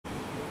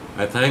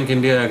I thank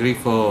India Agri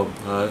for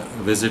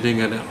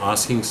visiting and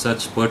asking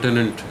such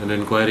pertinent and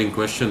inquiring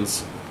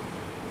questions.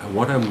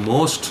 What I'm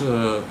most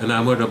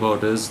enamored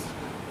about is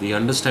the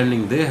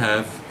understanding they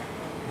have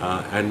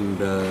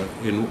and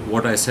in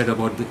what I said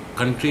about the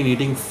country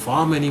needing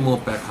far many more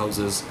pack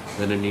houses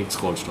than it needs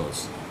cold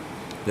stores.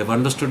 They've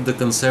understood the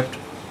concept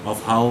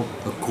of how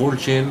a cold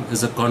chain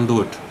is a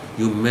conduit.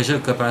 You measure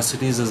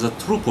capacities as a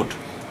throughput,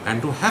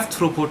 and to have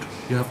throughput,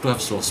 you have to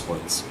have source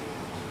points.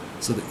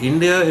 So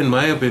India, in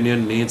my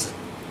opinion, needs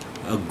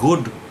a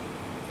good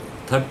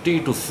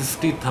 30 to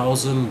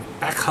 50,000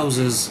 pack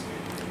houses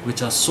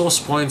which are source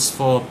points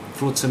for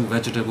fruits and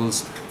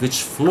vegetables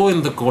which flow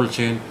in the cold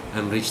chain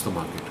and reach the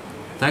market.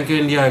 Thank you,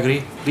 India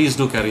Agri. Please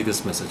do carry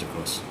this message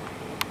across.